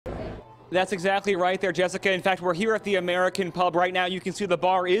That's exactly right there, Jessica. In fact, we're here at the American Pub right now. You can see the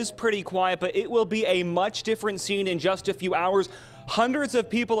bar is pretty quiet, but it will be a much different scene in just a few hours. Hundreds of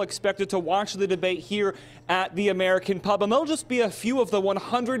people expected to watch the debate here at the American Pub, and there'll just be a few of the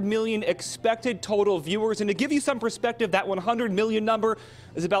 100 million expected total viewers. And to give you some perspective, that 100 million number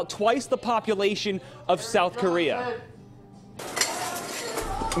is about twice the population of South Korea.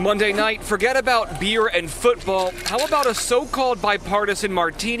 Monday night, forget about beer and football. How about a so-called bipartisan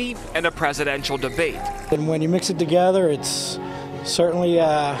martini and a presidential debate? And when you mix it together, it's certainly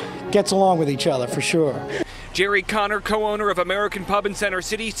gets along with each other, for sure. Jerry Connor, co-owner of American Pub in Center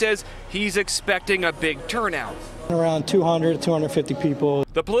City, says he's expecting a big turnout. Around 200, 250 people.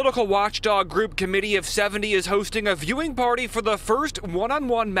 The political watchdog group Committee of 70 is hosting a viewing party for the first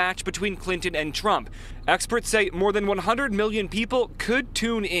one-on-one match between Clinton and Trump. Experts say more than 100 million people could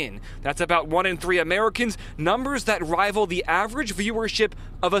tune in. That's about 1 in 3 Americans, numbers that rival the average viewership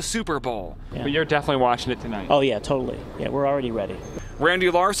of a Super Bowl. Yeah. But you're definitely watching it tonight. Oh yeah, totally. Yeah, we're already ready. Randy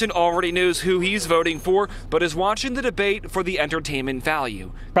Larson already knows who he's voting for, but is watching the debate for the entertainment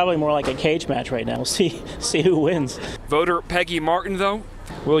value. Probably more like a cage match right now. We'll see who wins. Voter Peggy Martin, though,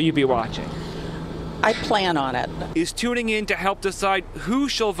 will you be watching? I plan on it. Is tuning in to help decide who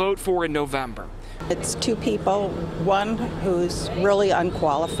she'll vote for in November. It's two people, one who's really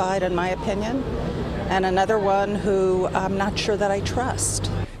unqualified in my opinion, and another one who I'm not sure that I trust.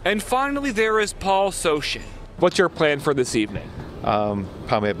 And finally, there is Paul Soshin. What's your plan for this evening?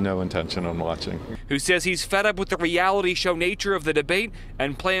 Probably have no intention on watching. Who says he's fed up with the reality show nature of the debate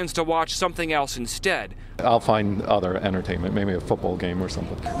and plans to watch something else instead. I'll find other entertainment, maybe a football game or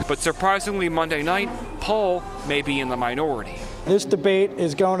something. But surprisingly, Monday night, Paul may be in the minority. This debate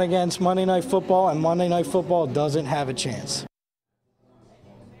is going against Monday Night Football, and Monday Night Football doesn't have a chance.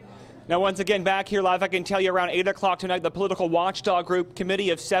 Now, once again, back here live, I can tell you around 8 o'clock tonight, the political watchdog group Committee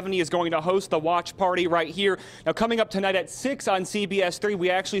of 70 is going to host the watch party right here. Now, coming up tonight at 6 on CBS 3, we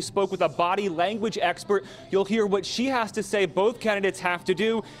actually spoke with a body language expert. You'll hear what she has to say both candidates have to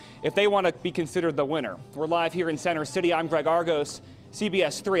do if they want to be considered the winner. We're live here in Center City. I'm Greg Argos,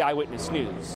 CBS 3 Eyewitness News.